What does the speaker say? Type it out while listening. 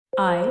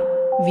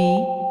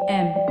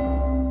IVM.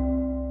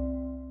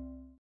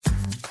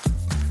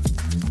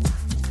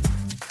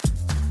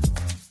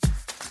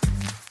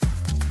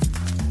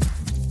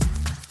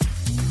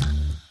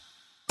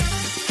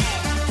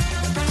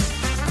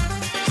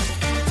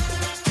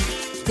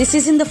 This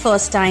isn't the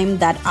first time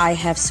that I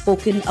have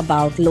spoken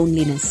about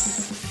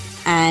loneliness.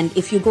 And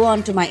if you go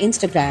onto my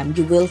Instagram,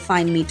 you will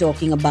find me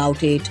talking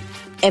about it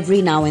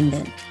every now and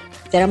then.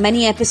 There are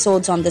many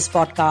episodes on this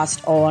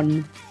podcast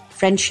on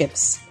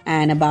friendships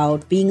and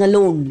about being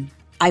alone.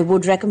 I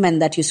would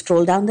recommend that you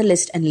scroll down the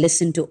list and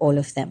listen to all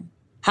of them.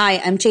 Hi,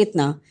 I'm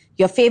Chetna,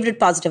 your favorite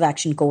positive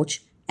action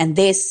coach, and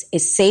this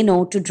is Say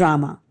No to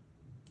Drama.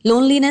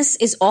 Loneliness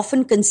is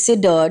often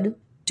considered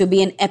to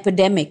be an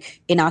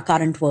epidemic in our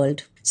current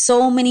world.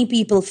 So many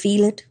people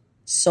feel it.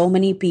 So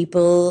many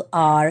people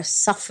are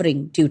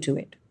suffering due to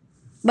it.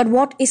 But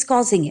what is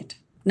causing it?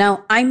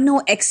 Now, I'm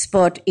no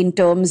expert in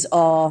terms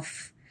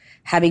of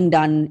having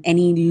done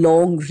any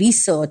long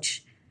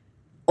research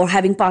or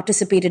having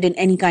participated in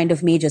any kind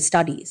of major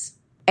studies.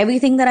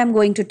 Everything that I'm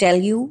going to tell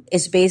you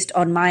is based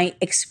on my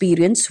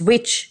experience,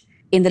 which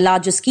in the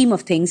larger scheme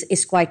of things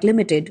is quite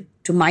limited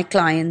to my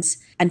clients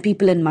and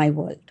people in my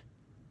world.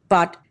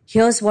 But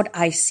here's what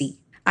I see.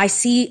 I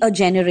see a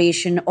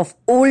generation of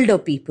older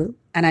people,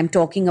 and I'm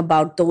talking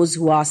about those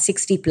who are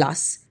 60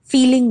 plus,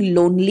 feeling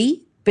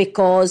lonely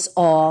because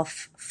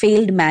of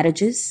failed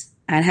marriages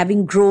and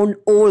having grown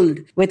old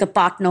with a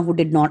partner who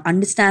did not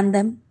understand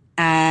them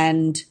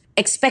and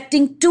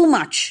expecting too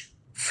much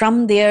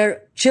from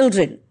their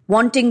children,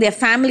 wanting their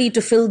family to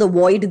fill the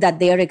void that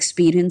they are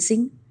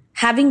experiencing,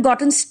 having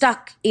gotten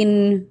stuck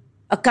in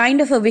a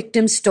kind of a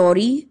victim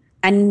story,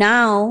 and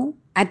now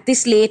at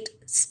this late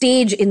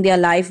stage in their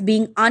life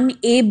being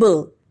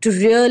unable to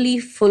really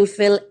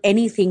fulfill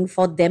anything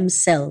for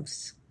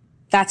themselves.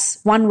 That's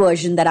one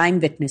version that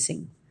I'm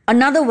witnessing.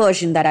 Another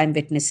version that I'm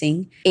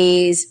witnessing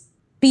is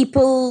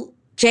people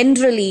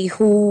generally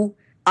who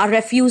are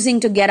refusing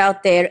to get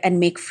out there and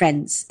make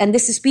friends. And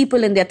this is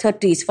people in their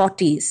 30s,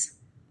 40s.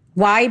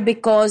 Why?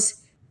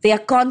 Because they are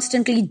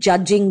constantly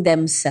judging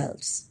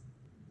themselves.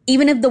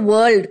 Even if the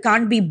world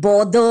can't be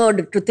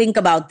bothered to think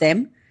about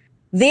them,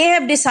 they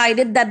have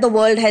decided that the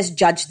world has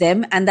judged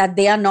them and that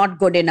they are not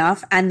good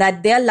enough and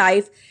that their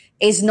life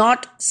is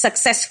not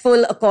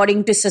successful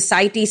according to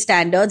society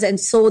standards, and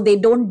so they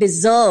don't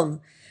deserve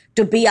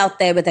to be out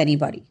there with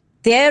anybody.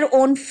 Their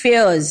own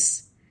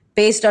fears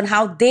based on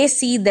how they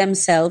see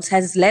themselves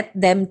has led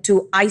them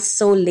to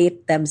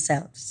isolate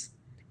themselves.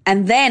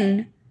 And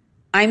then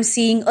I'm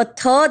seeing a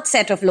third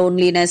set of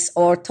loneliness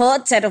or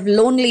third set of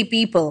lonely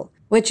people,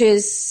 which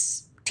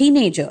is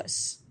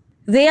teenagers.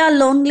 They are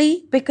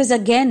lonely because,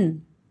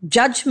 again,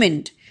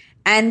 judgment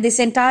and this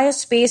entire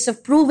space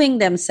of proving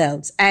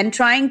themselves and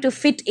trying to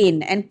fit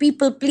in and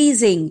people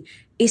pleasing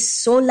is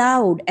so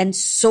loud and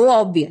so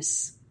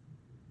obvious.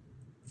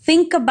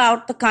 Think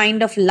about the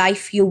kind of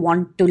life you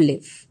want to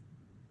live.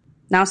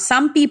 Now,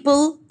 some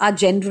people are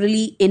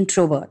generally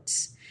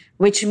introverts,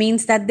 which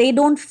means that they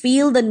don't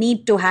feel the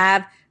need to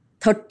have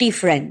 30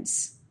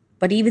 friends,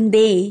 but even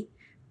they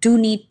do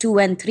need 2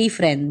 and 3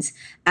 friends.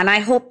 And I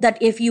hope that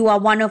if you are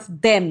one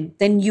of them,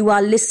 then you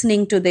are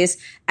listening to this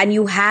and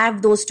you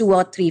have those 2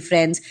 or 3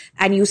 friends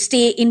and you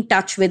stay in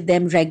touch with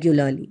them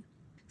regularly.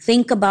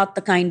 Think about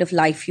the kind of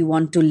life you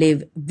want to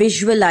live,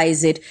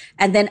 visualize it,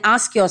 and then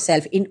ask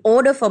yourself, in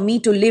order for me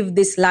to live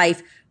this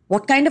life,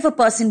 what kind of a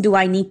person do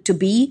I need to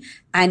be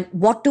and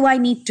what do I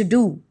need to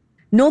do?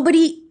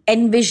 Nobody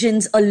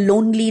envisions a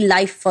lonely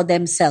life for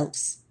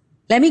themselves.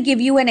 Let me give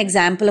you an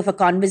example of a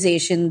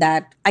conversation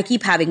that I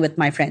keep having with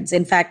my friends.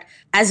 In fact,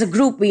 as a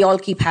group, we all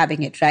keep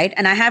having it, right?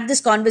 And I have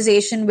this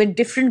conversation with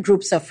different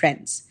groups of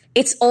friends.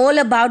 It's all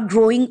about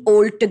growing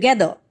old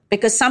together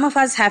because some of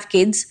us have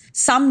kids,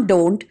 some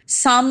don't,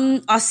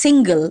 some are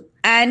single.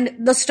 And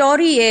the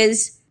story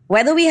is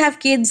whether we have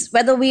kids,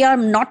 whether we are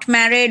not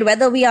married,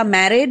 whether we are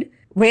married,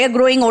 we're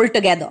growing old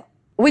together,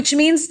 which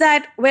means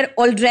that we're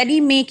already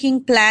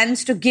making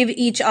plans to give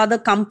each other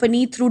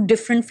company through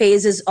different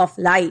phases of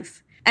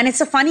life. And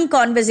it's a funny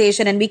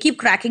conversation and we keep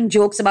cracking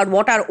jokes about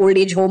what our old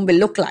age home will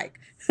look like.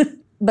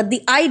 But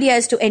the idea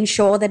is to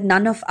ensure that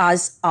none of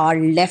us are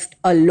left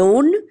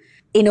alone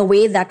in a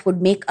way that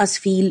would make us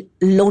feel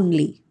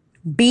lonely.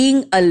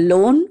 Being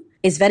alone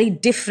is very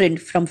different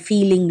from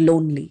feeling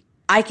lonely.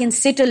 I can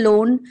sit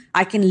alone,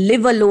 I can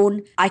live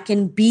alone, I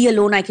can be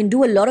alone, I can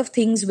do a lot of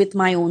things with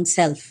my own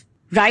self.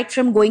 Right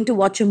from going to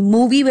watch a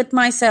movie with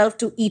myself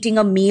to eating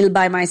a meal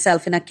by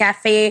myself in a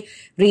cafe,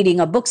 reading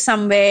a book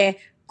somewhere,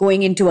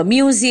 going into a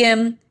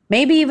museum,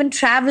 maybe even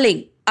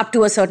traveling up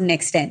to a certain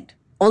extent.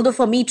 Although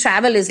for me,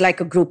 travel is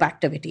like a group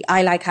activity.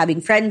 I like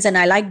having friends and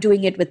I like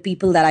doing it with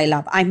people that I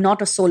love. I'm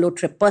not a solo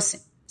trip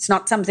person. It's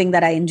not something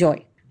that I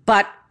enjoy.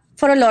 But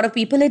for a lot of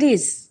people, it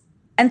is.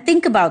 And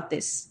think about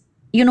this.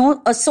 You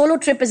know, a solo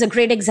trip is a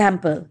great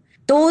example.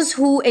 Those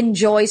who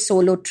enjoy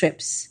solo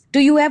trips, do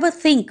you ever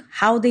think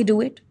how they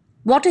do it?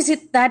 What is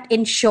it that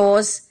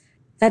ensures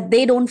that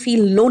they don't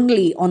feel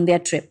lonely on their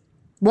trip?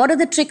 What are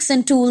the tricks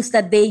and tools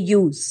that they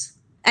use?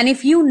 And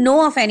if you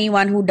know of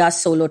anyone who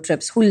does solo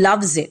trips, who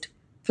loves it,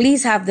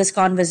 please have this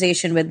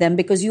conversation with them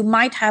because you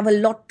might have a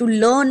lot to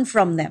learn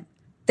from them.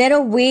 There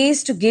are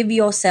ways to give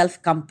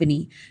yourself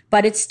company,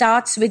 but it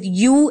starts with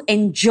you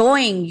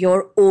enjoying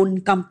your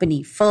own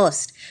company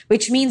first,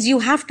 which means you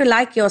have to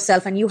like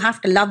yourself and you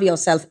have to love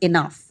yourself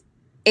enough.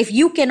 If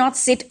you cannot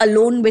sit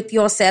alone with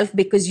yourself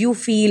because you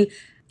feel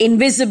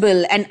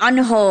invisible and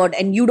unheard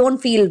and you don't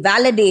feel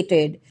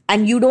validated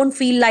and you don't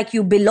feel like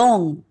you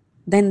belong,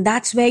 then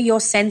that's where your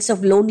sense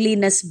of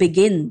loneliness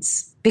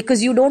begins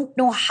because you don't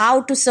know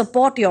how to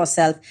support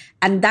yourself,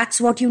 and that's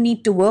what you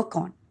need to work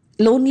on.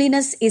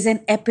 Loneliness is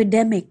an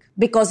epidemic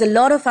because a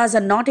lot of us are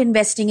not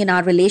investing in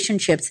our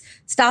relationships,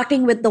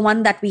 starting with the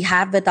one that we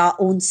have with our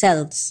own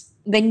selves.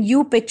 When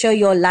you picture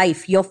your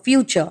life, your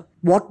future,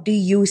 what do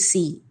you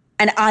see?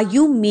 And are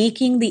you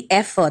making the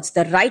efforts,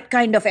 the right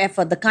kind of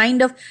effort, the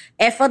kind of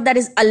effort that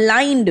is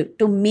aligned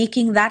to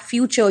making that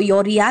future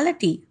your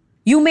reality?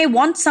 You may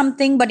want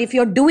something, but if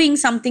you're doing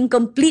something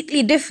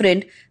completely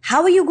different,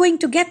 how are you going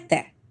to get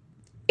there?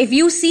 If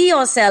you see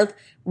yourself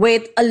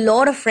with a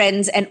lot of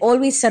friends and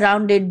always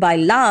surrounded by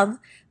love,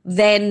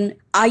 then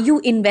are you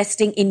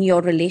investing in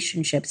your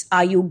relationships?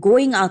 Are you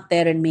going out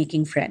there and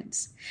making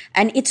friends?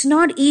 And it's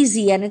not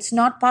easy and it's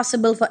not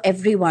possible for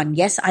everyone.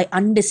 Yes, I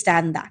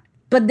understand that.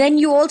 But then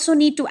you also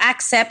need to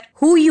accept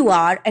who you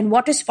are and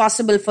what is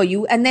possible for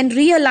you and then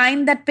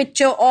realign that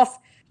picture of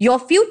your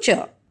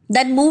future,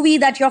 that movie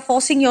that you're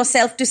forcing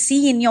yourself to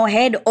see in your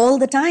head all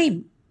the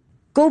time.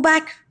 Go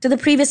back to the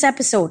previous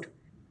episode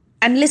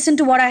and listen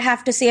to what I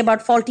have to say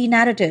about faulty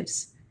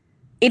narratives.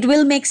 It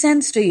will make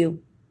sense to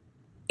you.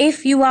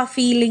 If you are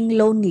feeling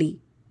lonely,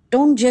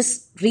 don't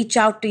just reach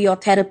out to your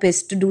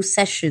therapist to do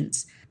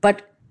sessions,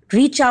 but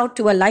reach out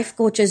to a life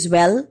coach as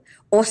well,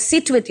 or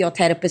sit with your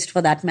therapist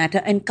for that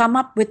matter and come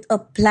up with a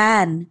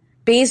plan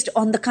based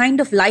on the kind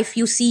of life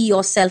you see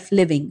yourself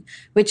living,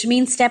 which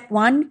means step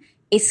 1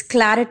 is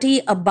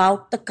clarity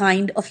about the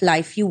kind of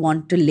life you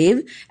want to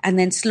live and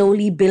then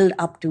slowly build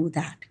up to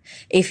that.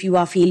 If you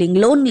are feeling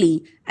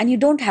lonely and you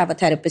don't have a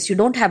therapist, you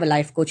don't have a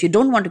life coach, you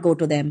don't want to go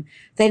to them,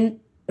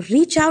 then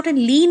reach out and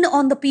lean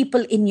on the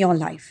people in your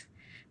life.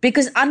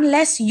 Because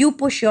unless you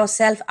push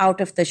yourself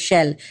out of the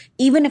shell,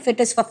 even if it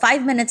is for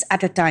 5 minutes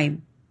at a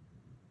time,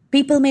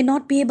 people may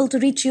not be able to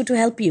reach you to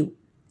help you.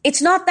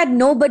 It's not that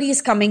nobody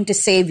is coming to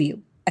save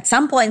you. At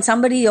some point,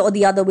 somebody or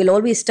the other will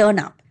always turn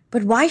up.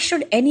 But why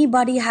should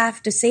anybody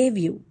have to save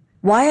you?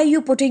 Why are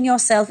you putting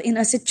yourself in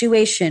a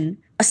situation,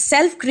 a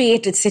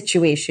self-created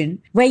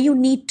situation, where you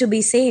need to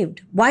be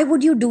saved? Why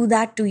would you do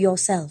that to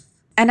yourself?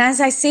 And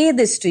as I say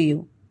this to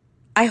you,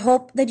 I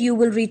hope that you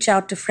will reach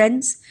out to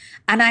friends,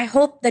 and I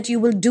hope that you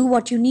will do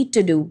what you need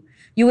to do.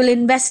 You will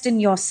invest in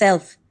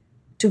yourself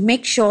to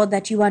make sure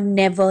that you are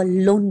never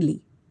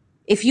lonely.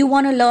 If you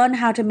want to learn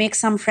how to make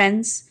some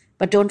friends,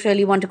 but don't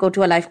really want to go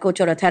to a life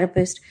coach or a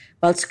therapist,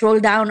 well, scroll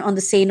down on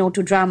the Say No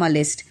to Drama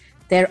list.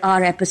 There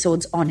are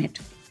episodes on it.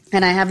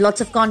 And I have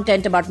lots of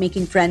content about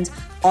making friends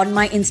on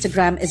my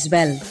Instagram as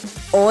well.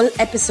 All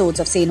episodes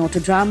of Say No to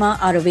Drama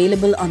are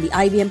available on the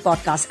IVM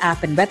Podcast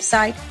app and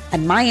website.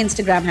 And my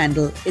Instagram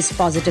handle is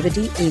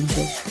Positivity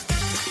Angel.